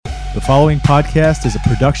The following podcast is a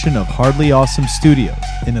production of Hardly Awesome Studios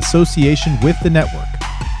in association with the network.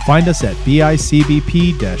 Find us at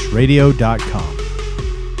bicbp-radio.com.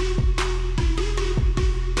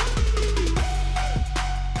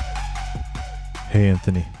 Hey,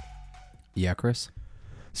 Anthony. Yeah, Chris?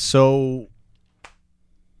 So,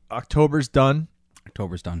 October's done.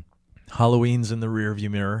 October's done. Halloween's in the rearview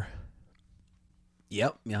mirror.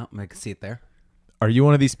 Yep, I can see it there. Are you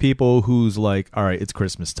one of these people who's like, all right, it's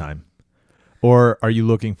Christmas time? Or are you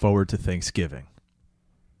looking forward to Thanksgiving?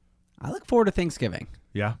 I look forward to Thanksgiving.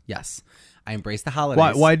 Yeah? Yes. I embrace the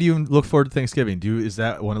holidays. Why do you look forward to Thanksgiving? Is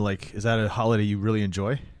that a holiday you really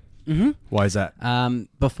enjoy? Mm-hmm. Why is that?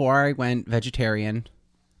 Before I went vegetarian,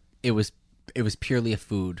 it was purely a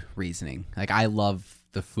food reasoning. Like, I love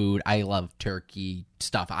the food. I love turkey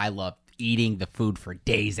stuff. I love eating the food for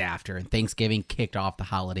days after. And Thanksgiving kicked off the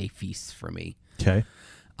holiday feasts for me. Okay.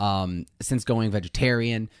 Since going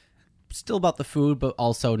vegetarian, still about the food, but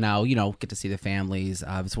also now, get to see the families.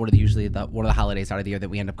 It's one of the holidays out of the year that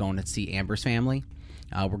we end up going to see Amber's family.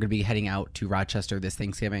 We're going to be heading out to Rochester this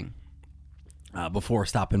Thanksgiving before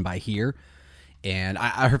stopping by here. And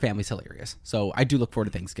her family's hilarious. So I do look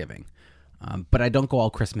forward to Thanksgiving. But I don't go all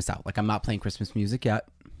Christmas out. Like, I'm not playing Christmas music yet.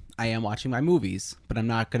 I am watching my movies, but I'm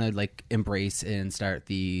not going to, embrace and start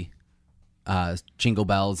the Jingle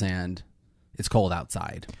Bells and It's Cold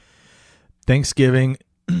Outside. Thanksgiving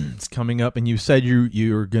is coming up, and you said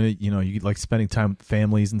you're going to, you like spending time with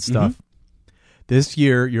families and stuff. Mm-hmm. This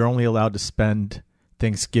year, you're only allowed to spend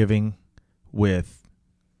Thanksgiving with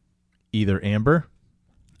either Amber,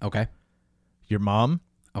 okay, your mom,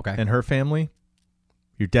 okay, and her family,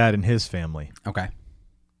 your dad and his family. Okay.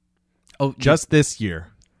 Oh, just this year.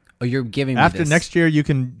 Oh, you're giving me after this. Next year,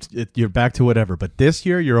 you're back to whatever. But this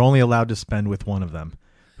year, you're only allowed to spend with one of them.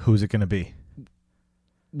 Who's it going to be?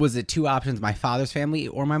 Was it two options, my father's family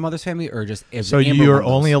or my mother's family, or just so you're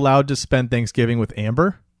only allowed to spend Thanksgiving with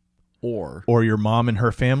Amber, or your mom and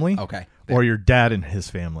her family, okay, or your dad and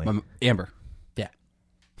his family? Amber, yeah.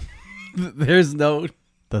 There's no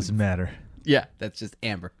doesn't matter. Yeah, that's just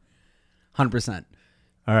Amber, 100%.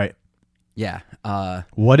 All right. Yeah.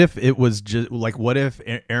 What if it was just what if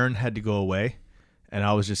Aaron had to go away, and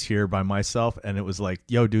I was just here by myself, and it was like,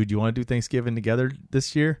 yo, dude, you want to do Thanksgiving together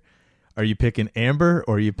this year? Are you picking Amber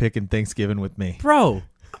or are you picking Thanksgiving with me? Bro,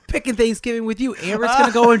 I'm picking Thanksgiving with you. Amber's going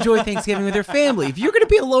to go enjoy Thanksgiving with her family. If you're going to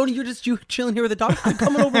be alone and you're just chilling here with the dog, I'm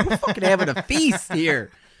coming over. We're fucking having a feast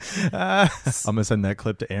here. I'm going to send that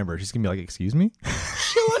clip to Amber. She's going to be like, excuse me?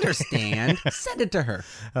 She'll understand. Send it to her.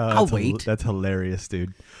 I'll wait. That's hilarious,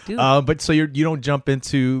 dude. But so you don't jump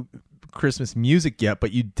into Christmas music yet,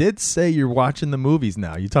 but you did say you're watching the movies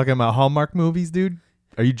now. You talking about Hallmark movies, dude?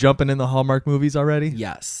 Are you jumping in the Hallmark movies already?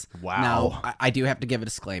 Yes. Wow. Now, I do have to give a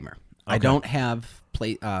disclaimer. Okay. I don't have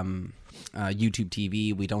YouTube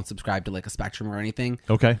TV. We don't subscribe to a Spectrum or anything.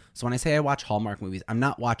 Okay. So when I say I watch Hallmark movies, I'm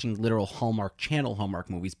not watching literal Hallmark Channel Hallmark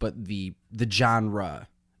movies, but the genre,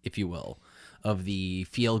 if you will, of the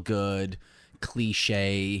feel-good,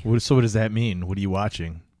 cliche. So what does that mean? What are you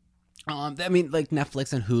watching?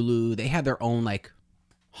 Netflix and Hulu, they have their own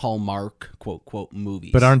Hallmark quote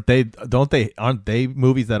movies. But aren't they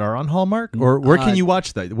movies that are on Hallmark? Or where can you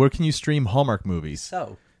watch that? Where can you stream Hallmark movies?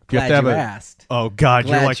 So glad you asked. Oh God,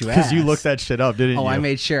 because you looked that shit up, didn't you? Oh, I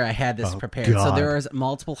made sure I had this prepared. God. So there is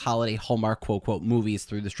multiple holiday Hallmark quote movies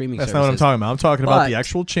through the streaming That's services. not what I'm talking about. I'm talking about the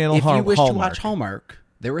actual channel. If you wish Hallmark. to watch Hallmark,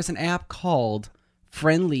 there is an app called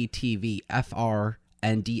Friendly TV, FRNDLY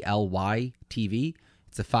TV.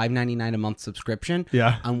 It's a $5.99 a month subscription.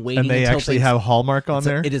 Yeah, I'm waiting. And they until actually have Hallmark on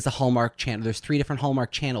there. It is a Hallmark channel. There's 3 different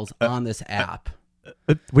Hallmark channels on this app.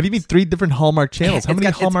 What do you mean 3 different Hallmark channels? How many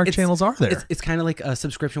Hallmark channels are there? It's kind of like a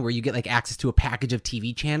subscription where you get access to a package of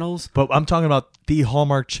TV channels. But I'm talking about the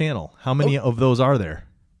Hallmark channel. How many of those are there?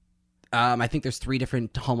 I think there's 3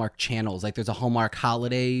 different Hallmark channels. There's a Hallmark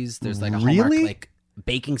Holidays. There's a Hallmark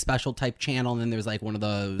baking special type channel, and then there's one of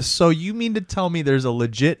those. So you mean to tell me there's a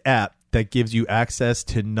legit app that gives you access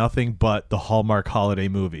to nothing but the Hallmark holiday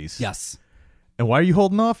movies? Yes. And why are you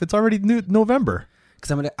holding off? It's already November.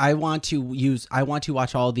 Because I want to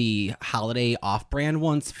watch all the holiday off-brand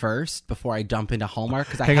ones first before I dump into Hallmark.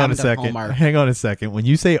 Because Hang on a second. When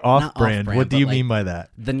you say off-brand, what do you mean by that?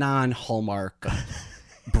 The non-Hallmark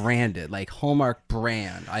branded, Hallmark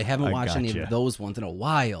brand. I haven't watched any of those ones in a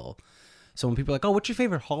while. So when people are like, "Oh, what's your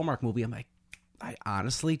favorite Hallmark movie?" I'm like, I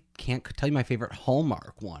honestly can't tell you my favorite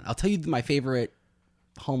Hallmark one. I'll tell you my favorite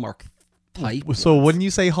Hallmark type. So when you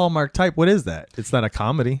say Hallmark type, what is that? It's not a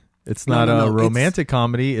comedy. It's not a romantic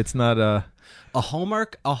comedy. It's not a... A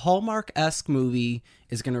Hallmark-esque movie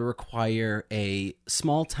is going to require a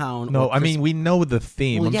small town. No, or I mean, we know the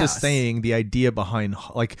theme. Well, I'm just yes. saying the idea behind,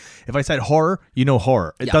 like, if I said horror, you know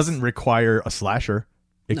horror. It Yes. doesn't require a slasher.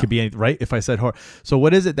 It could be, right? If I said horror. So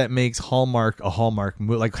what is it that makes Hallmark a Hallmark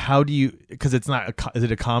movie? Like, how do you, because it's not, is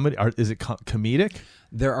it a comedy? Or is it comedic?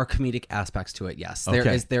 There are comedic aspects to it. Yes, there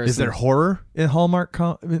Okay. is. There is there horror in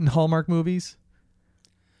Hallmark movies?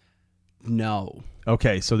 No.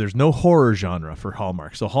 Okay, so there's no horror genre for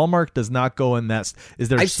Hallmark. So Hallmark does not go in that. Is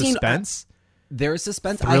there I've seen- suspense? There is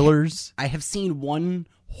suspense. Thrillers? I have seen one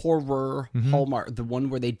horror Hallmark, the one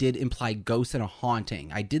where they did imply ghosts and a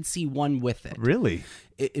haunting. I did see one with it. Really?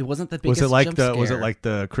 It wasn't the biggest. Was it like jump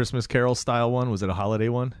the scare. Christmas Carol style one? Was it a holiday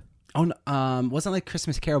one? Oh, no, wasn't like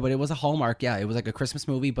Christmas Carol, but it was a Hallmark. Yeah, it was like a Christmas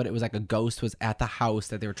movie, but it was like a ghost was at the house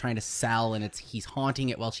that they were trying to sell, and he's haunting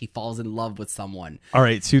it while she falls in love with someone. All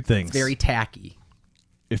right, two things. Very tacky.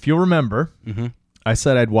 If you'll remember, I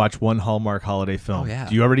said I'd watch one Hallmark holiday film. Oh, yeah.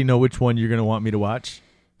 Do you already know which one you're going to want me to watch?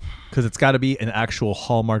 Because it's got to be an actual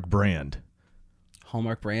Hallmark brand.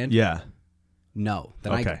 Hallmark brand? Yeah. No.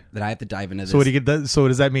 Then Okay. I have to dive into this. So what do you get? So what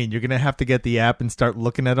does that mean? You're going to have to get the app and start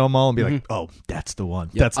looking at them all and be like, "Oh, that's the one.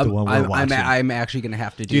 That's the one we're watching." I'm actually going to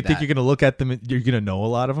have to do you that. think you're going to look at them? You're going to know a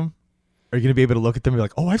lot of them? Are you going to be able to look at them and be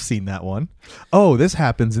like, "Oh, I've seen that one. Oh, this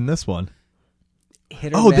happens in this one."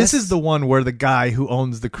 Hit or Oh, miss? this is the one where the guy who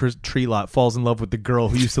owns the tree lot falls in love with the girl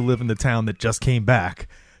who used to live in the town that just came back.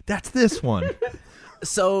 That's this one.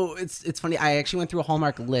 So it's funny. I actually went through a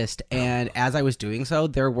Hallmark list, and as I was doing so,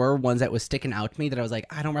 there were ones that was sticking out to me that I was like,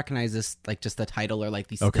 I don't recognize this, like just the title or like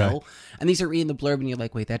the Okay. still. And these are reading the blurb, and you're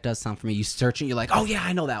like, wait, that does sound familiar. You search it, you're like, oh yeah,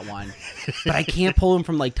 I know that one, but I can't pull them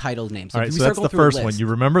from like title names. All right, if we so start that's going the through a first one. list- You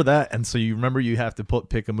remember that, and so you remember you have to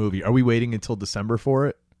pick a movie. Are we waiting until December for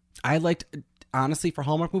it? I liked, honestly, for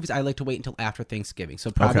Hallmark movies, I like to wait until after Thanksgiving. So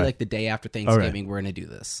probably Okay. like the day after Thanksgiving, we're gonna do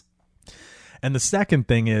this. And the second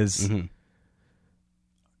thing is,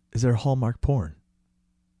 is there Hallmark porn?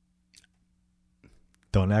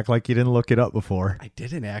 Don't act like you didn't look it up before. I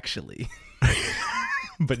didn't actually.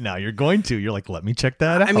 But now you're going to. You're like, let me check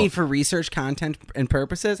that out. I mean, for research content and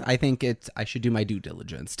purposes, I think I should do my due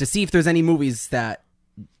diligence to see if there's any movies that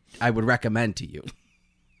I would recommend to you.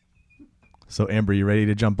 So, Amber, you ready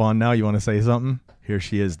to jump on now? You want to say something? Here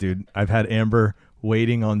she is, dude. I've had Amber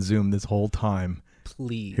waiting on Zoom this whole time.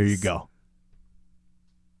 Please. Here you go.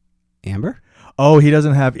 Amber? Oh, he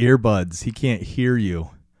doesn't have earbuds. He can't hear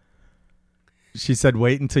you. She said,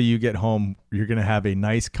 wait until you get home. You're going to have a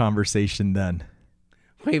nice conversation then.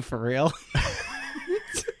 Wait, for real?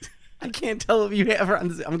 I can't tell if you have her on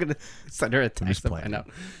this. I'm going to send her a text just to playing. find out.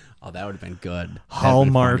 Oh, that would have been good. That'd been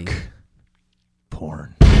Hallmark funny.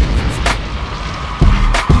 porn.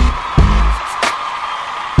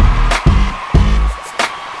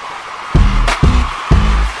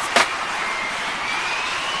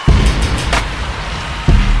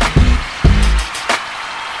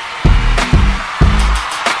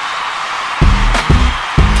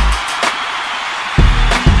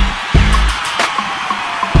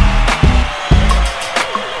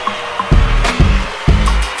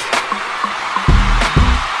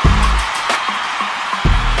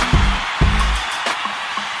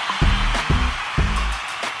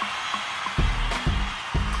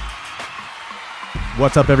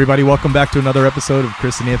 What's up, everybody? Welcome back to another episode of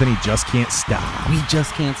Chris and Anthony Just Can't Stop. We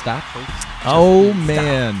just can't stop, folks. Oh,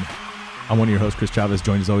 man. I'm one of your hosts, Chris Chavez,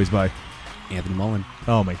 joined as always by... Anthony Mullen.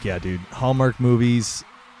 Oh, my God, dude. Hallmark movies.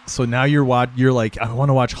 So now you're like, I want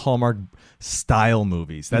to watch Hallmark style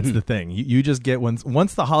movies. That's the thing. You just get,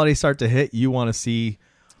 once the holidays start to hit, you want to see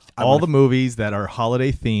all the movies that are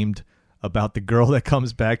holiday themed about the girl that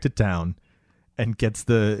comes back to town and gets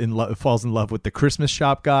falls in love with the Christmas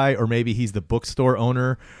shop guy, or maybe he's the bookstore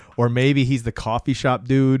owner, or maybe he's the coffee shop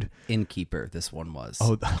dude. Innkeeper, this one was.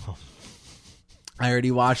 Oh, I already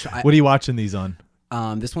watched. what are you watching these on?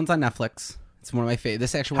 This one's on Netflix. It's one of my favorite.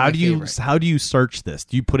 This is actually one How of do my you favorite. how do you search this?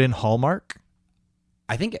 Do you put in Hallmark?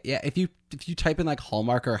 I think, yeah, if you type in like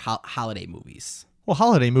Hallmark or holiday movies. Well,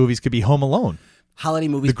 holiday movies could be Home Alone. Holiday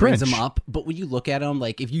movies The brings Grinch. them up, but when you look at them,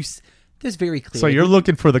 like if you, there's very clear. So you're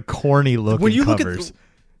looking for the corny looking when you covers. look at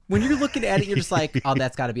when you're looking at it, you're just like, oh,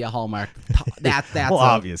 that's got to be a Hallmark. That's well,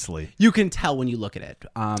 obviously. you can tell when you look at it.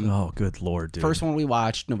 Oh, good Lord, dude. First one we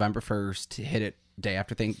watched November 1st, hit it day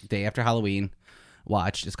after Halloween.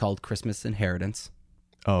 Watched. It's called Christmas Inheritance.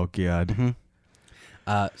 Oh, God.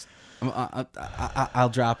 I'll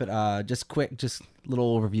drop it. Just quick, just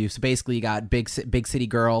little overview. So basically, you got big city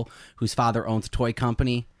girl whose father owns a toy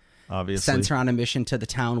company. Obviously. Sends her on a mission to the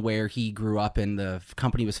town where he grew up and the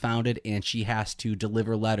company was founded, and she has to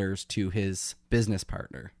deliver letters to his business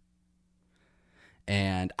partner.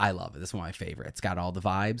 and I love it. This is one of my favorites. Got all the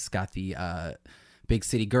vibes. Got the big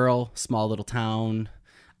city girl, small little town.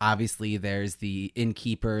 Obviously, there's the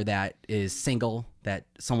innkeeper that is single that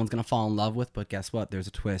someone's going to fall in love with. But guess what? There's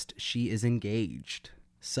a twist. She is engaged.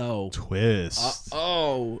 So, Twist.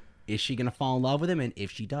 is she going to fall in love with him? And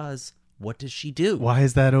if she does, what does she do? Why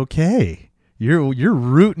is that okay? You're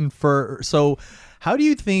rooting for. So, how do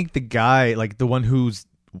you think the guy, like the one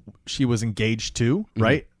she was engaged to,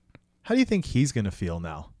 right? How do you think he's going to feel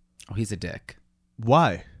now? Oh, he's a dick.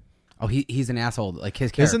 Why? Oh, he's an asshole. Like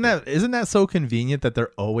his character. Isn't that so convenient that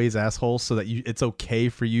they're always assholes, so that it's okay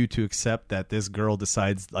for you to accept that this girl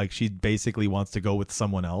decides like she basically wants to go with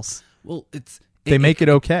someone else? Well, they make it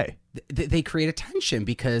okay. They create a tension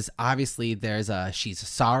because obviously she's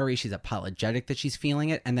sorry, she's apologetic that she's feeling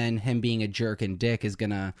it, and then him being a jerk and dick is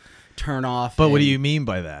gonna turn off. But what do you mean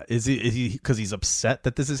by that? Is he because he's upset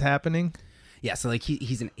that this is happening? Yeah, so like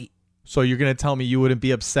So you're gonna tell me you wouldn't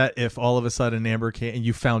be upset if all of a sudden Amber came and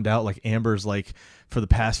you found out like Amber's like for the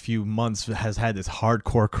past few months has had this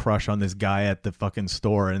hardcore crush on this guy at the fucking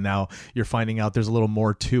store, and now you're finding out there's a little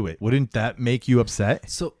more to it. Wouldn't that make you upset?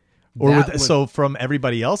 So. So from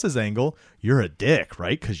everybody else's angle, you're a dick,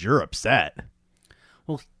 right? Because you're upset.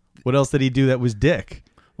 Well, what else did he do that was dick?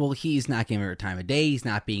 Well, he's not giving her time of day. He's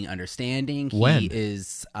not being understanding. When? He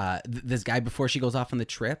is this guy before she goes off on the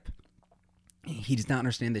trip. He does not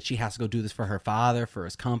understand that she has to go do this for her father, for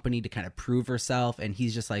his company, to kind of prove herself. And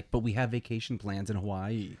he's just like, but we have vacation plans in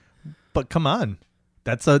Hawaii. But come on,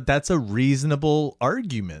 that's a reasonable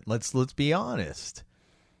argument. Let's be honest.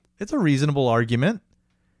 It's a reasonable argument.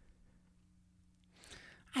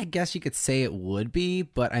 I guess you could say it would be,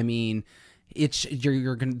 but I mean,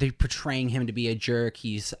 they're portraying him to be a jerk.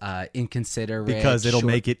 He's inconsiderate because it'll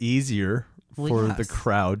make it easier for the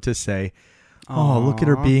crowd to say, "Oh,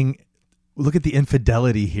 Aww. Look at the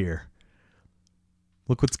infidelity here.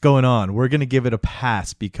 Look what's going on. We're gonna give it a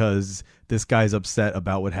pass because this guy's upset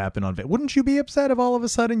about what happened on. Wouldn't you be upset if all of a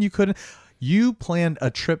sudden you couldn't? You planned a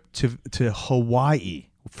trip to Hawaii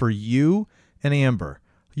for you and Amber."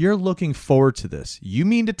 You're looking forward to this. You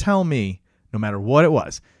mean to tell me, no matter what it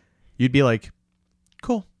was, you'd be like,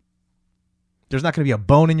 cool. There's not going to be a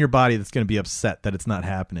bone in your body that's going to be upset that it's not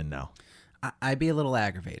happening now. I'd be a little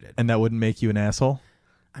aggravated. And that wouldn't make you an asshole?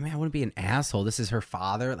 I mean, I wouldn't be an asshole. This is her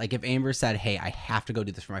father. Like, if Amber said, hey, I have to go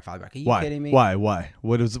do this for my father. Like, are you kidding me? Why?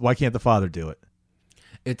 Why can't the father do it?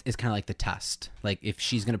 It's kind of like the test. Like, if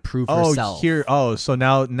she's going to prove herself. So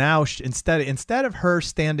now instead of her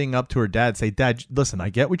standing up to her dad, say, Dad, listen,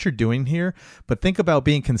 I get what you're doing here, but think about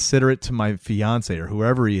being considerate to my fiance or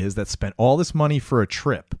whoever he is that spent all this money for a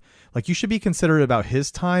trip. Like, you should be considerate about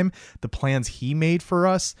his time, the plans he made for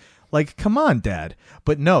us. Like, come on, Dad.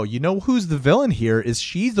 But no, you know who's the villain here is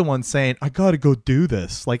she's the one saying, I got to go do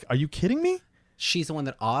this. Like, are you kidding me? She's the one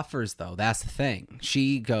that offers, though. That's the thing.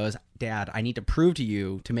 She goes, Dad, I need to prove to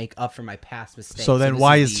you to make up for my past mistakes. So then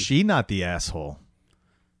why is she not the asshole?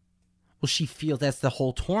 Well, she feels that's the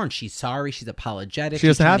whole torn. She's sorry. She's apologetic. She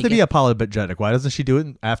doesn't have to be apologetic. Why doesn't she do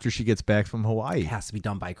it after she gets back from Hawaii? It has to be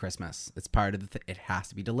done by Christmas. It's part of it has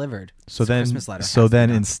to be delivered. So then, Christmas letter. So then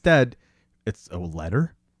instead, it's a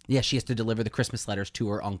letter? Yeah, she has to deliver the Christmas letters to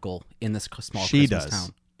her uncle in this small she Christmas does.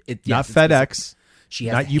 town. Not FedEx. She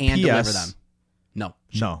has not to hand deliver UPS. them.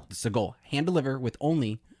 No. It's a goal. Hand deliver with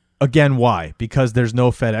only. Again, why? Because there's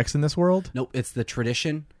no FedEx in this world? Nope. It's the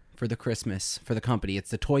tradition for the Christmas, for the company.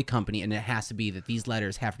 It's the toy company, and it has to be that these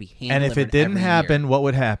letters have to be hand delivered. And if it didn't every happen, year. what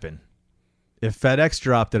would happen? If FedEx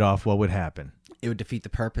dropped it off, what would happen? It would defeat the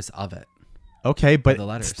purpose of it. Okay, but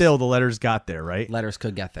the still the letters got there, right? Letters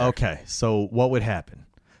could get there. Okay, so what would happen?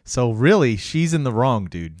 So really, she's in the wrong,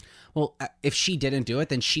 dude. Well, if she didn't do it,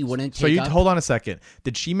 then she wouldn't take So you up. hold on a second.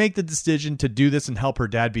 Did she make the decision to do this and help her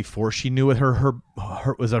dad before she knew it? Her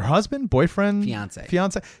was it her husband, boyfriend,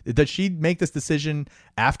 fiance? Did she make this decision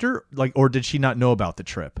after, like, or did she not know about the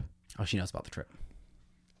trip? Oh, she knows about the trip.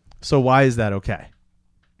 So why is that okay?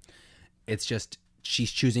 It's just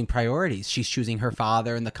she's choosing priorities. She's choosing her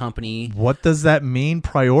father and the company. What does that mean,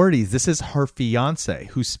 priorities? This is her fiance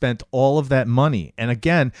who spent all of that money and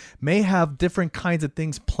again may have different kinds of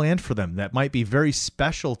things planned for them that might be very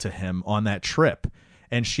special to him on that trip.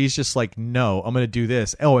 And she's just like, no, I'm going to do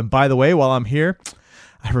this. Oh, and by the way, while I'm here,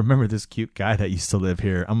 I remember this cute guy that used to live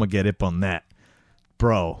here. I'm going to get up on that.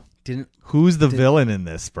 Bro, who's the villain in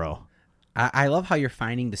this, bro? I love how you're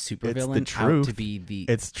finding the supervillain out to be the...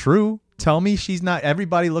 It's true. Tell me she's not.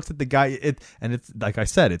 Everybody looks at the guy, and it's like I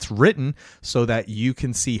said, it's written so that you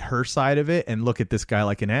can see her side of it and look at this guy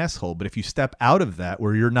like an asshole. But if you step out of that,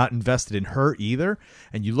 where you're not invested in her either,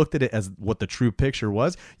 and you looked at it as what the true picture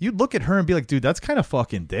was, you'd look at her and be like, dude, that's kind of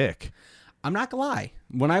fucking dick. I'm not gonna lie.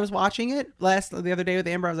 When I was watching it the other day with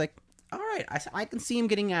Amber, I was like, all right, I can see him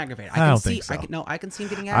getting aggravated. I don't think so. I can see him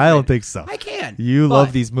getting aggravated. I don't think so. I can. You but-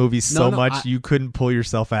 love these movies so No, much you couldn't pull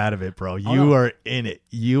yourself out of it, bro. You no. are in it.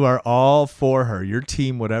 You are all for her. Your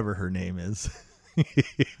team, whatever her name is.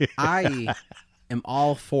 I am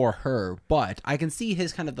all for her, but I can see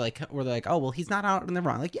his kind of like where they're like, oh well, he's not out in the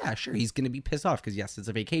wrong. Like, yeah, sure, he's gonna be pissed off because yes, it's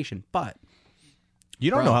a vacation, but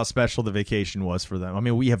You don't know how special the vacation was for them. I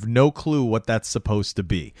mean, we have no clue what that's supposed to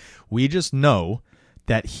be. We just know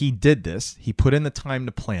that he did this. He put in the time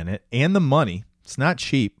to plan it and the money. It's not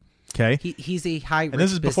cheap. Okay. he's a high And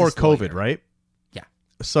this is before COVID, right? Yeah.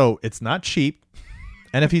 So it's not cheap.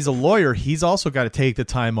 And if he's a lawyer, he's also got to take the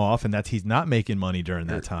time off, and he's not making money during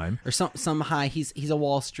that time. Or some high. He's a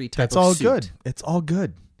Wall Street type. That's of all suit. good. It's all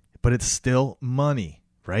good, but it's still money,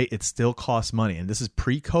 right? It still costs money, and this is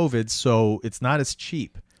pre-COVID, so it's not as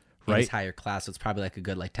cheap, And right? he's higher class, so it's probably like a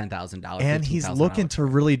good like $10,000. And he's looking to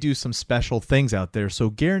really do some special things out there. So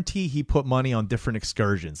guarantee he put money on different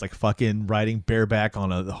excursions, like fucking riding bareback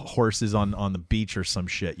on horses on the beach or some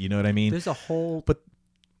shit. You know what I mean? There's a whole. But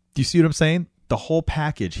do you see what I'm saying? The whole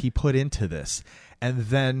package he put into this. And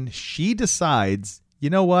then she decides, you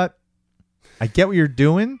know what? I get what you're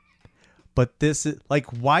doing, but this is like,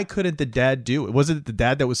 why couldn't the dad do it? Was it the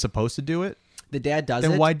dad that was supposed to do it? The dad does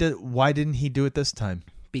Then it. why didn't he do it this time?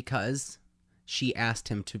 Because she asked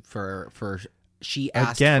him to she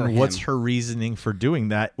asked Again, for him what's her reasoning for doing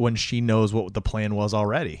that when she knows what the plan was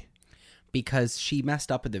already? because she messed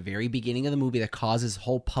up at the very beginning of the movie that causes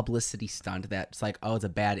whole publicity stunt that's like, oh, it's a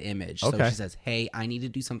bad image. So Okay. she says, hey, I need to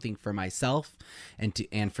do something for myself and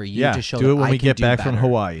for you to show do that it when I we can get do back from better.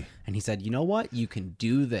 Hawaii. And he said, you know what? You can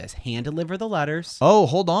do this. Hand deliver the letters. Oh,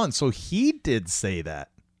 hold on. So he did say that.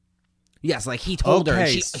 Yes, like he told her. And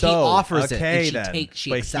he offers it. And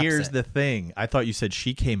she but accepts here's it. the thing. I thought you said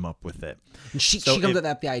she came up with it. And she so comes if-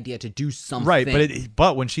 up with the idea to do something. Right,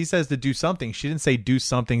 but when she says to do something, she didn't say do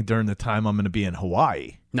something during the time I'm going to be in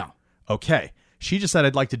Hawaii. No. Okay. She just said,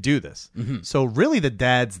 I'd like to do this. Mm-hmm. So really the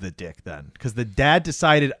dad's the dick then, because the dad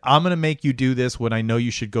decided, I'm going to make you do this when I know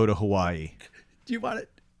you should go to Hawaii. Do you want it?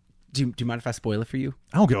 Do you mind if I spoil it for you?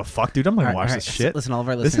 I don't give a fuck, dude. I'm not going to All watch right, this shit. listen, all of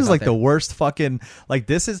our This listeners is out like there. the worst fucking, like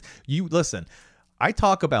this is, you listen. I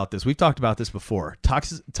talk about this. We've talked about this before.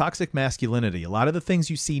 Toxic masculinity. A lot of the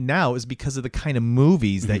things you see now is because of the kind of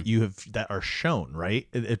movies that you have that are shown, right?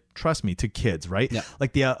 Trust me, to kids, right? Yeah.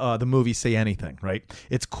 Like the movie Say Anything, right?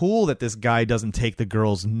 It's cool that this guy doesn't take the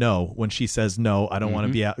girl's no when she says no. I don't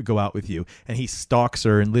want to go out with you, and he stalks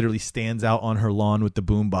her and literally stands out on her lawn with the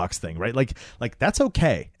boombox thing, right? Like that's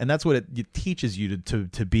okay, and that's what it teaches you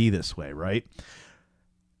to be this way, right?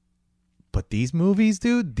 But these movies,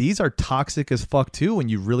 dude, these are toxic as fuck too when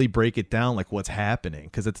you really break it down, like what's happening,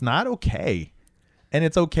 because it's not okay. And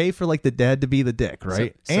it's okay for like the dad to be the dick,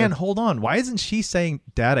 right? And hold on, why isn't she saying,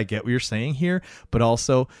 Dad, I get what you're saying here, but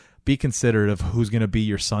also be considerate of who's going to be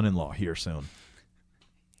your son-in-law here soon.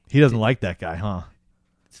 He doesn't like that guy, huh?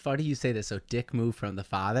 It's funny you say this. So Dick moved from the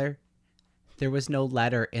father. There was no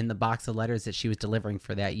letter in the box of letters that she was delivering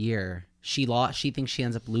for that year. She thinks she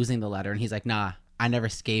ends up losing the letter, and he's like, nah. I never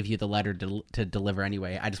gave you the letter to deliver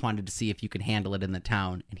anyway. I just wanted to see if you could handle it in the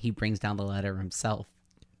town. And he brings down the letter himself.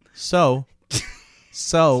 So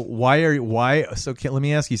let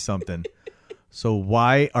me ask you something. So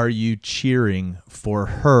why are you cheering for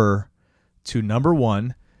her to, number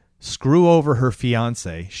one, screw over her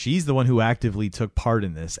fiance? She's the one who actively took part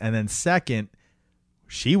in this. And then second,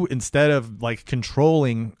 she, instead of like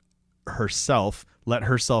controlling herself, let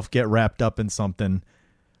herself get wrapped up in something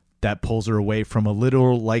that pulls her away from a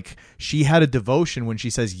literal, like, she had a devotion when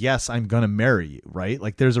she says, yes, I'm going to marry you, right?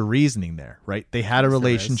 Like, there's a reasoning there, right? They had a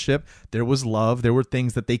relationship. There was love. There were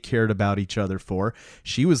things that they cared about each other for.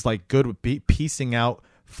 She was like good with piecing out,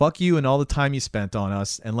 fuck you and all the time you spent on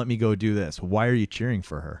us, and let me go do this. Why are you cheering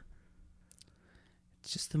for her?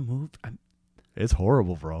 It's just the move. It's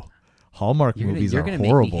horrible, bro. Hallmark movies you're are gonna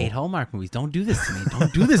horrible. make me hate Hallmark movies. Don't do this to me.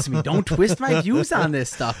 Don't do this to me. Don't twist my views on this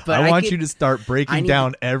stuff. But I want you to start breaking need-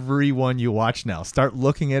 down every one you watch now. Start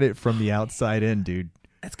looking at it from the outside in, dude.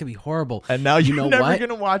 That's gonna be horrible. And now you're know never what?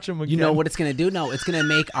 gonna watch them again. You know what it's gonna do? No, it's gonna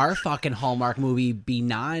make our fucking Hallmark movie be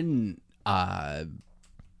non-toxic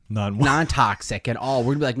at all.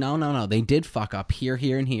 We're gonna be like, no. They did fuck up here,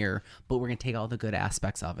 and here, but we're gonna take all the good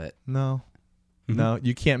aspects of it. No. No,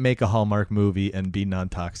 you can't make a Hallmark movie and be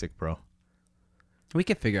non-toxic, bro. We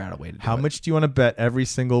could figure out a way to do How it. much do you want to bet every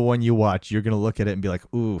single one you watch, you're going to look at it and be like,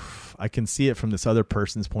 oof, I can see it from this other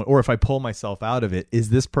person's point. Or if I pull myself out of it, is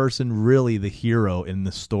this person really the hero in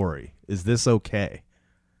the story? Is this okay?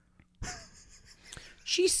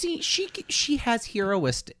 She has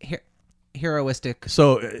heroistic. heroistic.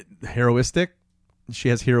 So heroistic, she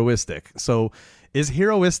has heroistic. So is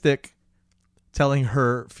heroistic telling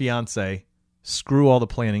her fiance, screw all the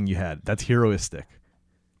planning you had? That's heroistic.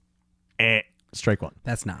 Strike one.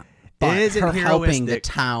 That's not. But Is it her helping the heroistic?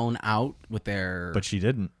 town out with their. But she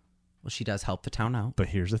didn't. Well, she does help the town out. But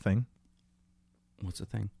here's the thing. What's the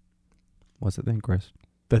thing? What's the thing, Chris?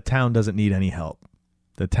 The town doesn't need any help.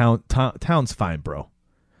 The town's fine, bro.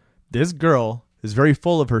 This girl is very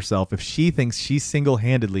full of herself if she thinks she's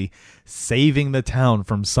single-handedly saving the town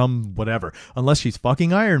from some whatever. Unless she's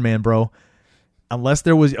fucking Iron Man, bro. Unless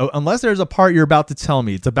there's a part you're about to tell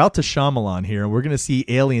me. It's about to Shyamalan here, and we're going to see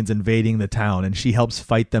aliens invading the town, and she helps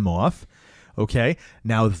fight them off. Okay?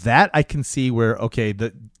 Now that I can see where, okay,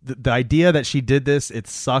 the idea that she did this, it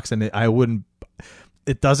sucks, and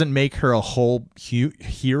it doesn't make her a whole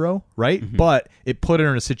hero, right? Mm-hmm. But it put her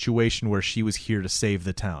in a situation where she was here to save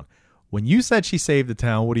the town. When you said she saved the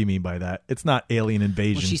town, what do you mean by that? It's not alien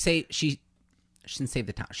invasion. Well, she didn't save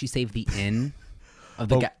the town. She saved the inn of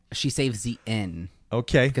the guy. She saves the inn.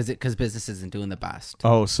 Okay. Because business isn't doing the best.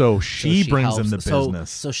 Oh, so she brings them the business.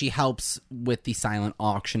 So she helps with the silent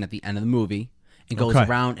auction at the end of the movie. And goes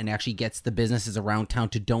around and actually gets the businesses around town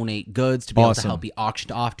to donate goods to be able to help be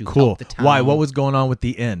auctioned off to help the town. Why? What was going on with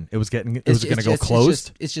the inn? It was going to go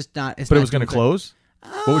closed. It's just not. But it was going to close.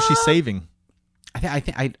 What was she saving? I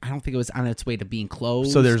don't think it was on its way to being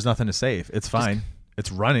closed. So there's nothing to save. It's fine.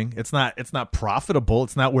 It's running. It's not profitable.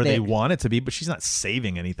 It's not where they want it to be. But she's not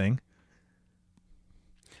saving anything.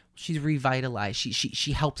 She's revitalized.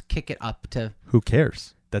 She helped kick it up to. Who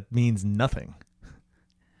cares? That means nothing.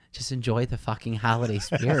 Just enjoy the fucking holiday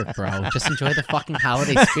spirit, bro. Just enjoy the fucking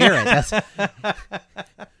holiday spirit.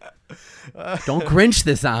 Don't Grinch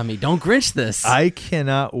this on me. Don't Grinch this. I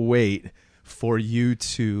cannot wait for you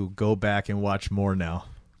to go back and watch more now.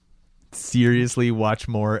 Seriously, watch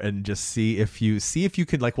more and just see if you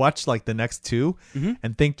could like watch like the next two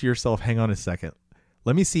and think to yourself, hang on a second.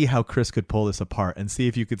 Let me see how Chris could pull this apart and see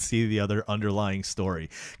if you could see the other underlying story.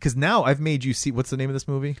 Because now I've made you see. What's the name of this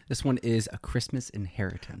movie? This one is A Christmas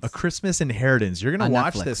Inheritance. A Christmas Inheritance. You're going to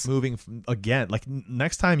watch Netflix. this movie again. Like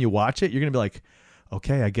next time you watch it, you're going to be like,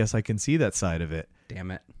 okay, I guess I can see that side of it. Damn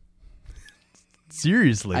it.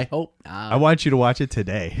 Seriously. I hope not. I want you to watch it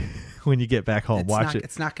today when you get back home. Watch it.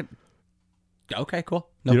 It's not going to. Okay, cool.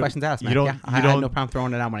 No questions asked, man. I have no problem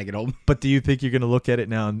throwing it out when I get home. But do you think you're going to look at it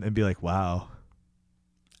now and be like, wow.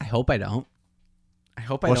 I hope I don't.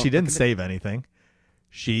 Well, she didn't save anything.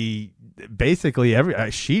 She basically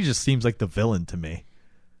she just seems like the villain to me.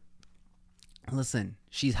 Listen,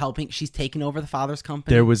 she's helping. She's taking over the father's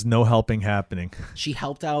company. There was no helping happening. She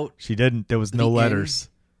helped out. She didn't. There was no letters.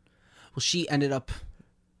 Well, she ended up.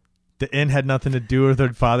 The inn had nothing to do with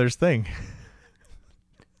her father's thing.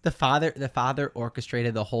 The father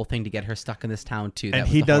orchestrated the whole thing to get her stuck in this town too. And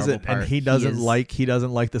he doesn't like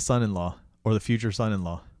the son-in-law or the future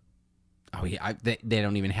son-in-law. Oh yeah, they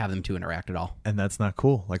don't even have them to interact at all. And that's not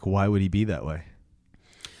cool. Like, why would he be that way?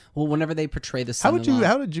 Well, whenever they portray the son-in-law,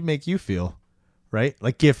 how did you make you feel? Right?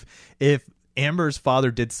 Like if Amber's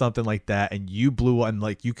father did something like that and you blew on,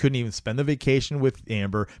 like you couldn't even spend the vacation with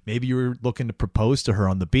Amber, maybe you were looking to propose to her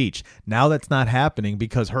on the beach. Now that's not happening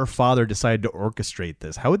because her father decided to orchestrate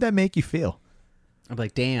this. How would that make you feel? I'd be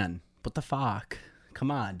like, Dan, what the fuck? Come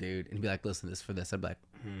on, dude. And he'd be like, listen, this for this. I'd be like,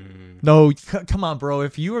 No, come on, bro.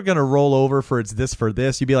 If you were going to roll over for it's this for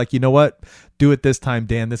this, you'd be like, you know what? Do it this time,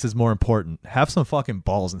 Dan. This is more important. Have some fucking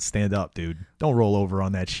balls and stand up, dude. Don't roll over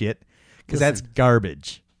on that shit because that's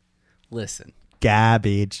garbage. Listen.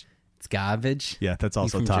 Garbage. It's garbage? Yeah, that's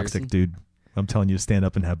also toxic, Jersey? Dude. I'm telling you to stand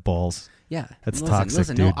up and have balls. Yeah, that's toxic,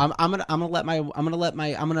 dude. No, I'm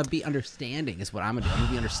gonna be understanding. Is what I'm gonna do. I'm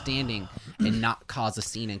gonna be understanding and not cause a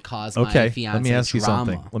scene and cause my fiance let me ask you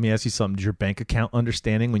drama. something. Let me ask you something. Did your bank account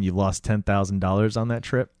understanding when you lost $10,000 on that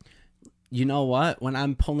trip? You know what? When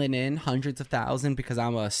I'm pulling in hundreds of thousands because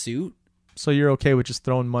I'm a suit. So you're okay with just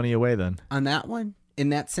throwing money away then? On that one, in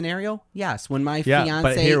that scenario, yes. When my but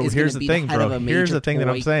fiance is going to be the head of a major Here's the thing that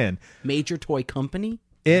I'm saying. Major toy company.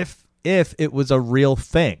 If it was a real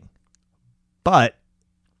thing. But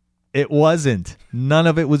it wasn't. None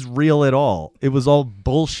of it was real at all. It was all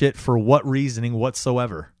bullshit for what reasoning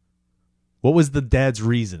whatsoever. What was the dad's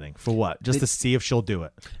reasoning? For what? Just to see if she'll do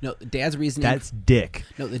it. No, dad's reasoning. That's dick.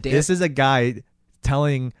 No, this is a guy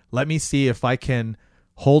telling, let me see if I can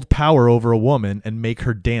hold power over a woman and make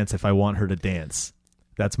her dance if I want her to dance.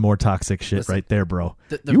 That's more toxic shit Listen, right there, bro.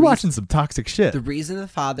 the You reason- watching some toxic shit. The reason the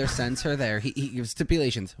father sends her there, he gives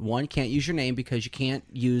stipulations. One, can't use your name because you can't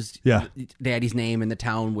use Yeah. daddy's name in the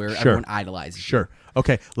town where Sure. everyone idolizes you. Sure.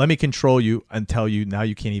 Okay, let me control you and tell you now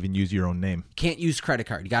you can't even use your own name. Can't use credit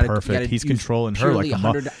card. You got to Perfect. He's controlling her like a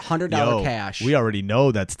 $100 Yo, cash. We already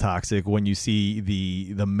know that's toxic when you see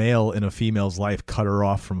the male in a female's life cut her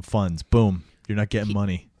off from funds. Boom. You're not getting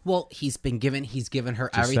money. Well, he's given her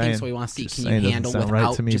Just everything, saying. so he wants to see Just can saying, you doesn't handle sound without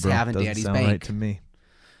right to me, just bro. having Doesn't daddy's sound bank. right to me.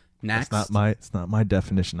 Next, It's not my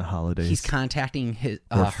definition of holidays. he's contacting his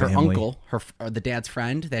Or her family. uncle, the dad's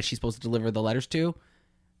friend that she's supposed to deliver the letters to,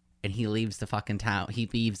 and he leaves the fucking town. He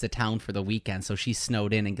leaves the town for the weekend, so she's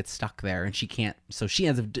snowed in and gets stuck there, and she can't. So she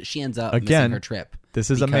ends up Again, missing her trip. This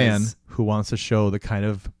is a man because- who wants to show the kind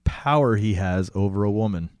of power he has over a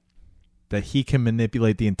woman, that he can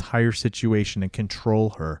manipulate the entire situation and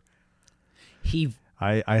control her. He,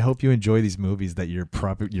 I hope you enjoy these movies that you're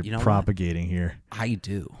know what? propagating here. I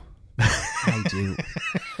do, I do,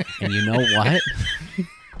 and you know what?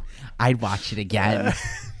 I'd watch it again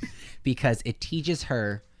because it teaches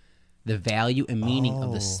her the value and meaning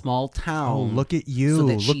of the small town. Oh, look at you. so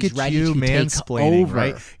that Look she's at ready you to take mansplaining, over.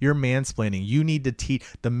 right? You're mansplaining. You need to teach.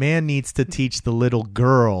 The man needs to teach the little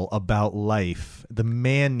girl about life. The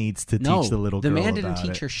man needs to No, teach the little the girl man didn't about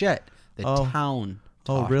teach it. her shit. The Oh. town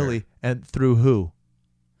Oh, taught her really? And through who?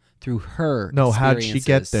 through her. No, how'd she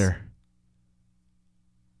get experiences there?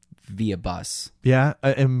 Via bus. Yeah,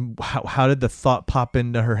 and how did the thought pop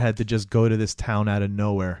into her head to just go to this town out of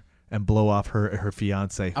nowhere and blow off her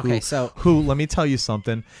fiance? Okay, so- who? Let me tell you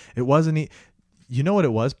something. It wasn't. You know what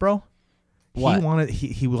it was, bro? What?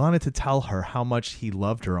 He wanted to tell her how much he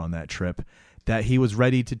loved her on that trip. That he was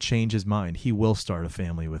ready to change his mind. He will start a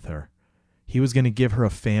family with her. He was going to give her a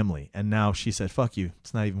family, and now she said, "Fuck you.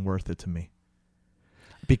 It's not even worth it to me."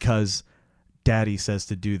 Because Daddy says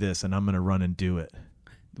to do this, and I'm going to run and do it.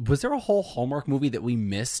 Was there a whole Hallmark movie that we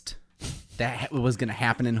missed that was going to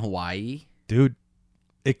happen in Hawaii? Dude,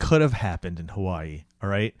 it could have happened in Hawaii, all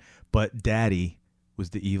right? But Daddy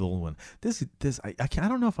was the evil one. I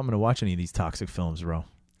don't know if I'm going to watch any of these toxic films, bro.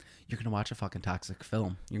 You're going to watch a fucking toxic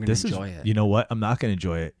film. You're going This to is, enjoy it. you know what? I'm not going to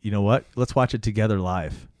enjoy it. You know what? Let's watch it together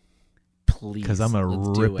live Please. because I'm going let's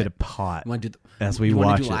to do rip it apart You want to do as we you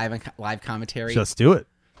watch do it. live commentary? Just do it,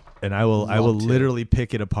 and I will Love to. literally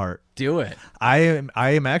pick it apart. do it. I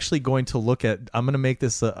am actually going to look at. I'm going to make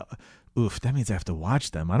this. Oof, that means I have to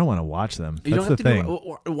watch them. I don't want to watch them. You That's don't the have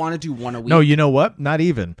thing. to want to do one a week. No, you know what? Not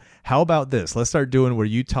even. How about this? Let's start doing where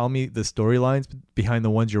you tell me the storylines behind the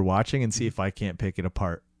ones you're watching and see if I can't pick it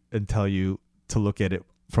apart and tell you to look at it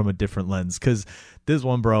from a different lens. Because this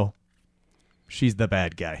one, bro, she's the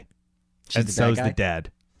bad guy. She's And the so's bad the guy?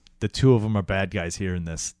 dad. The two of them are bad guys here in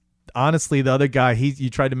this. Honestly, the other guy, you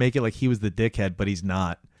tried to make it like he was the dickhead, but he's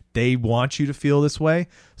not. They want you to feel this way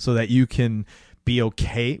so that you can be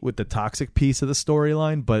okay with the toxic piece of the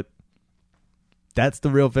storyline, but that's the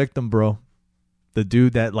real victim, bro. The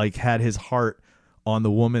dude that like had his heart on the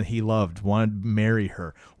woman he loved, wanted to marry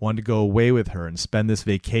her, wanted to go away with her and spend this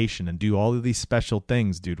vacation and do all of these special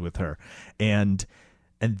things, dude, with her. And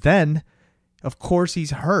then, of course,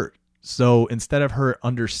 he's hurt. So instead of her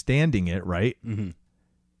understanding it, right,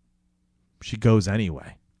 she goes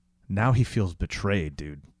anyway. Now he feels betrayed,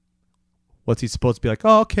 dude. What's he supposed to be like?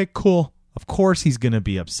 Oh, okay, cool. Of course he's going to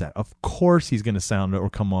be upset. Of course he's going to sound or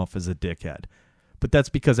come off as a dickhead. But that's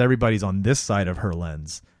because everybody's on this side of her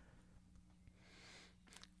lens.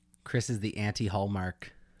 Chris is the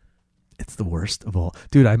anti-Hallmark. It's the worst of all.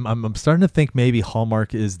 Dude, I'm starting to think maybe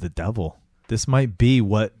Hallmark is the devil. This might be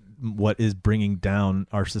what is bringing down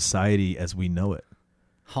our society as we know it.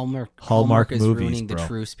 Hallmark is movies, ruining bro. the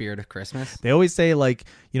true spirit of Christmas. They always say like,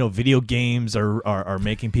 video games are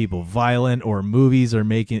making people violent, or movies are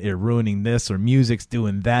ruining this, or music's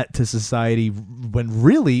doing that to society, when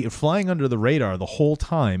really flying under the radar the whole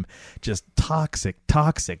time, just toxic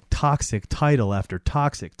title after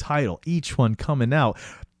toxic title, each one coming out,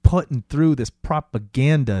 putting through this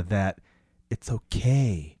propaganda that it's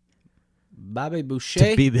okay Bobby to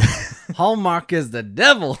Boucher. be the Hallmark is the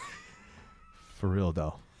devil. For real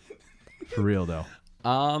though.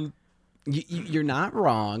 You're not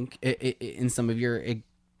wrong in some of your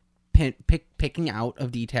picking out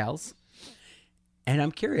of details, and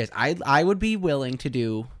I'm curious. I would be willing to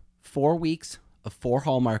do 4 weeks of 4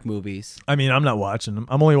 Hallmark movies. I mean, I'm not watching them.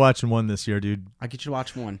 I'm only watching one this year, dude. I'll get you to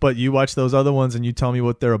watch one. But you watch those other ones and you tell me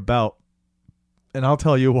what they're about, and I'll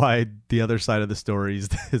tell you why the other side of the story is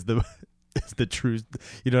the truth.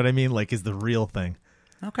 You know what I mean? Like, is the real thing.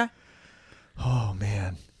 Okay. Oh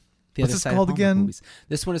man, The What's Other this Side of called Hallmark again? Movies.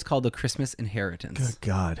 This one is called The Christmas Inheritance. Good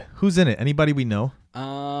God. Who's in it? Anybody we know?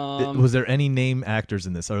 Was there any name actors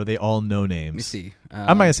in this? Or are they all no names? Let me see.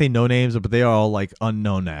 I'm not going to say no names, but they are all like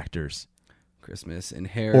unknown actors. Christmas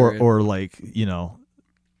Inheritance. Or like,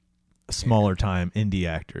 smaller time indie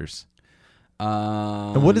actors.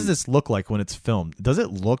 And what does this look like when it's filmed? Does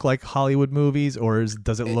it look like Hollywood movies, or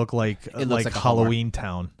does it look like looks like a Halloween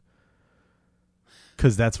Town?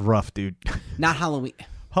 Because that's rough, dude. Not Halloween.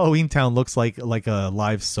 Halloween Town looks like a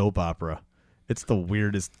live soap opera. It's the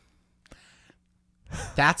weirdest.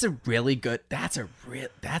 That's a really good.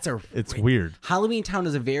 It's weird. Halloween Town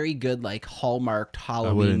is a very good like hallmarked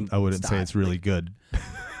Halloween. I wouldn't say style. it's really good.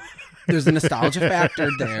 There's a nostalgia factor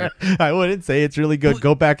there. I wouldn't say it's really good. Well,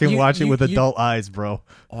 Go back and you- watch it you- with you- adult eyes, bro.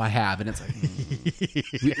 Oh, I have, and it's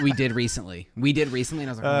like we did recently. And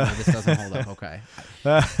I was like, oh, this doesn't hold up. Okay,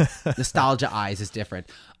 nostalgia eyes is different.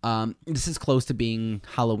 This is close to being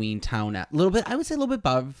Halloween Town a little bit. I would say a little bit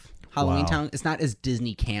above Halloween Wow. Town. It's not as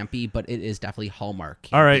Disney campy, but it is definitely Hallmark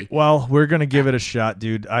campy. All right, well, we're gonna give it a shot,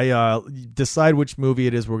 dude. I decide which movie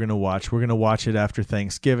it is we're gonna watch. We're gonna watch it after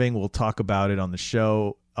Thanksgiving. We'll talk about it on the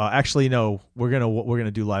show. Actually, no, we're gonna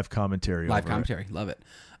do live commentary. Live over commentary, love it.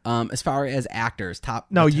 As far as actors,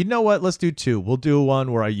 No, you know what? Let's do two. We'll do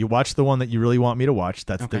one where you watch the one that you really want me to watch.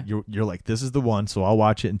 That's Okay. you're like, this is the one, so I'll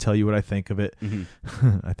watch it and tell you what I think of it.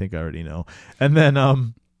 Mm-hmm. I think I already know. And then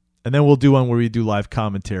we'll do one where we do live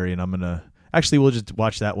commentary, and we'll just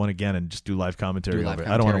watch that one again and just do live commentary Do live over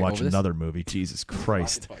it. I don't want to commentary watch over this? another movie. Jesus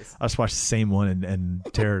Christ. twice. I'll just watch the same one and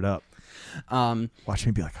tear it up. Um, Watch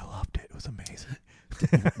me be like, I loved it. It was amazing.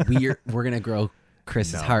 we're gonna grow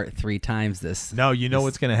Chris's No. heart 3 times this. No, you know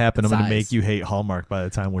what's going to happen. I'm going to size. make you hate Hallmark by the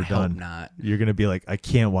time we're I hope done. not. You're going to be like, I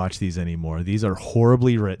can't watch these anymore. These are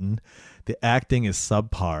horribly written. The acting is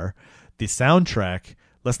subpar. The soundtrack,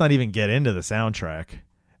 let's not even get into the soundtrack.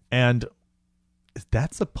 And is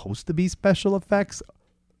that supposed to be special effects?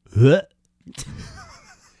 Ugh.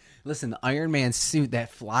 Listen, the Iron Man suit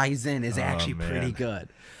that flies in is actually man. pretty good.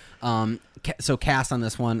 So cast on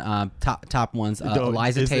this one, top ones, Don't-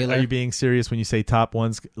 Eliza is it- Taylor. are you being serious when you say top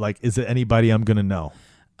ones? Like, is it anybody I'm going to know?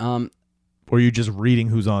 Or are you just reading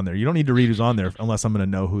who's on there? You don't need to read who's on there unless I'm going to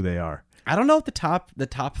know who they are. I don't know if the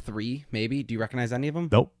top 3 maybe. Do you recognize any of them?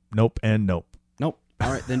 Nope, and nope. Nope.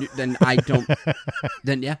 All right, then I don't.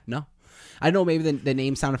 Then yeah, no. I know maybe the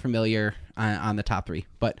name sounded familiar on the top 3,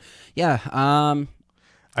 but yeah.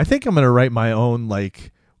 I think I'm going to write my own,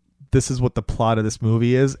 like, this is what the plot of this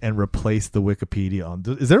movie is, and replace the Wikipedia on.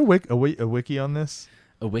 Is there a wiki on this?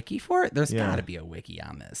 A wiki for it? There's Yeah. got to be a wiki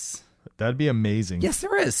on this. That'd be amazing. Yes,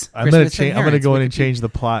 there is. I'm going Christmas to change. I'm going to Inheritance go in and Wikipedia. change the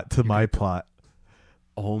plot to my plot.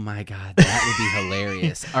 Oh my god, that would be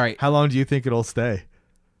hilarious. All right, How long do you think it'll stay?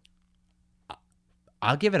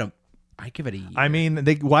 I give it a year. I mean,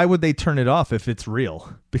 why would they turn it off if it's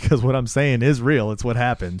real? Because what I'm saying is real. It's what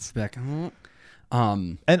happens. Be like,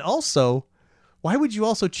 And also, why would you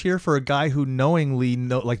also cheer for a guy who knowingly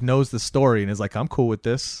knows the story and is like, I'm cool with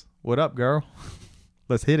this. What up, girl?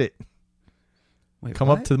 Let's hit it. wait, Come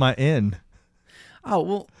what? up to my inn. Oh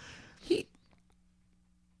well,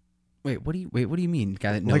 Wait, what do you mean?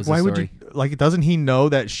 Guy that knows Like, why the would story? you? Like, doesn't he know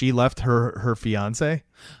that she left her fiance?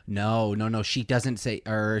 No. She doesn't say,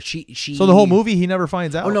 or she. So the whole movie, he never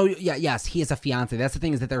finds out. Oh no, yes, he has a fiance. That's the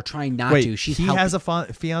thing is that they're trying not Wait, to. She's he helping. has a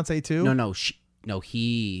fiance too. No,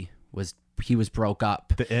 he was broke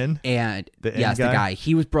up. The inn. And The yes, end the guy? guy.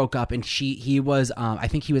 He was broke up, and he was. I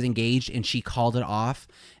think he was engaged, and she called it off.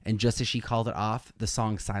 And just as she called it off, the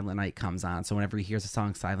song "Silent Night" comes on. So whenever he hears the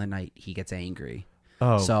song "Silent Night," he gets angry.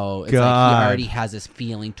 Oh, So it's God. like he already has this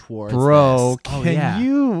feeling towards Bro, this. Oh, can yeah.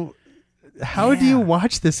 you? How do you Yeah.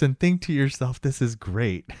 watch this and think to yourself, "This is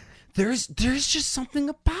great"? There's just something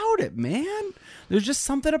about it, man. There's just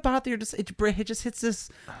something about it. It just hits this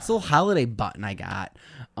little holiday button I got.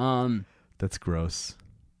 That's gross.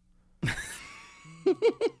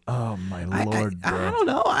 Oh my lord, I bro! don't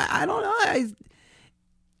know. I don't know.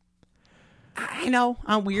 I know.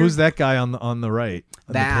 I'm weird. Who's that guy on the right? In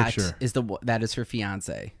the That picture. that is her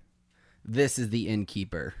fiance. This is the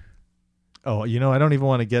innkeeper. Oh, I don't even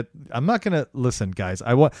want to get. I'm not gonna listen, guys.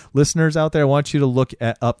 I want listeners out there. I want you to look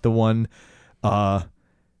up the one.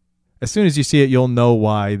 As soon as you see it, you'll know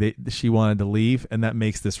why she wanted to leave, and that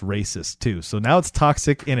makes this racist too. So now it's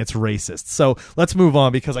toxic and it's racist. So let's move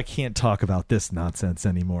on because I can't talk about this nonsense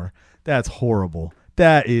anymore. That's horrible.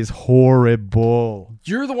 That is horrible.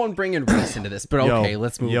 You're the one bringing race into this, but okay,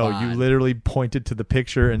 let's move on. You literally pointed to the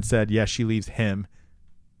picture and said, "Yeah, she leaves him."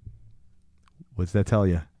 What's that tell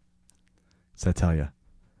you? What's that tell you?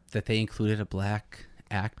 That they included a black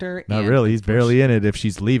actor. Not and really. He's barely in it if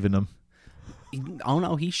she's leaving him. Oh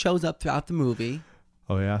no, he shows up throughout the movie.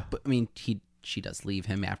 Oh yeah. But I mean, she does leave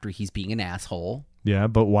him after he's being an asshole. Yeah,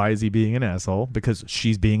 but why is he being an asshole? Because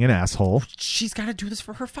she's being an asshole. She's got to do this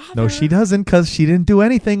for her father. No, she doesn't, because she didn't do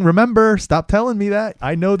anything. Remember, stop telling me that.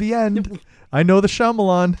 I know the end. I know the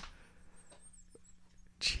Shyamalan.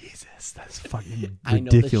 Jesus, that's fucking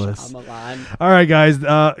ridiculous. I know the Shyamalan. All right, guys.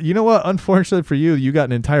 You know what? Unfortunately for you, you got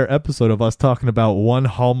an entire episode of us talking about one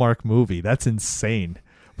Hallmark movie. That's insane.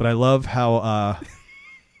 But I love how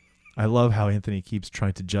Anthony keeps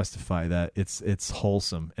trying to justify that it's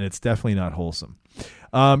wholesome, and it's definitely not wholesome.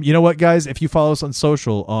 You know what, guys? If you follow us on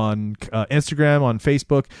social, on Instagram, on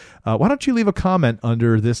Facebook, why don't you leave a comment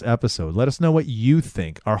under this episode? Let us know what you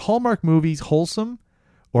think. Are Hallmark movies wholesome,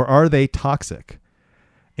 or are they toxic?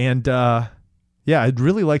 And yeah, I'd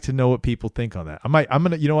really like to know what people think on that. I'm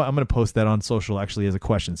gonna post that on social actually as a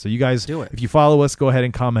question. So you guys, do it. If you follow us, go ahead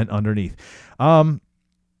and comment underneath.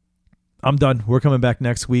 I'm done. We're coming back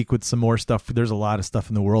next week with some more stuff. There's a lot of stuff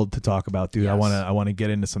in the world to talk about, dude. Yes. I want to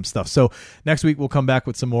get into some stuff. So next week we'll come back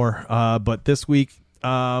with some more. But this week,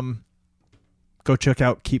 go check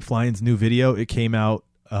out Keep Flying's new video. It came out,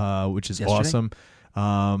 which is yesterday? awesome.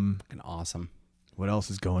 Awesome. What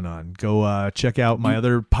else is going on? Go check out my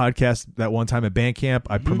other podcast, That One Time at Bandcamp.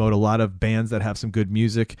 I promote a lot of bands that have some good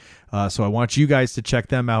music. So I want you guys to check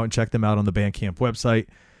them out and check them out on the Bandcamp website.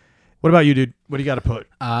 What about you, dude? What do you got to put?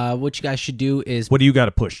 What you guys should do is What do you got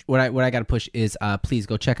to push? What I got to push is please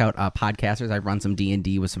go check out Podcasters. I run some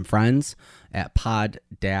D&D with some friends at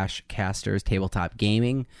Pod-Casters Tabletop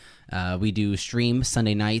Gaming. We do stream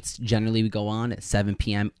Sunday nights. Generally, we go on at 7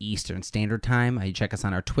 p.m. Eastern Standard Time. You check us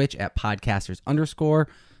on our Twitch at Podcasters_.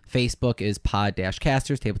 Facebook is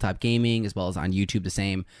Pod-Casters Tabletop Gaming, as well as on YouTube the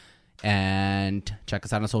same. And check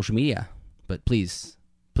us out on social media. But please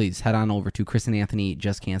head on over to Chris and Anthony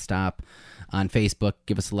Just Can't Stop on Facebook.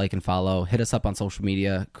 Give us a like and follow. Hit us up on social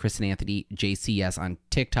media, Chris and Anthony JCS on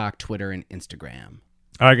TikTok, Twitter, and Instagram.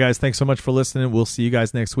 All right, guys. Thanks so much for listening. We'll see you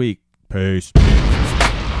guys next week. Peace.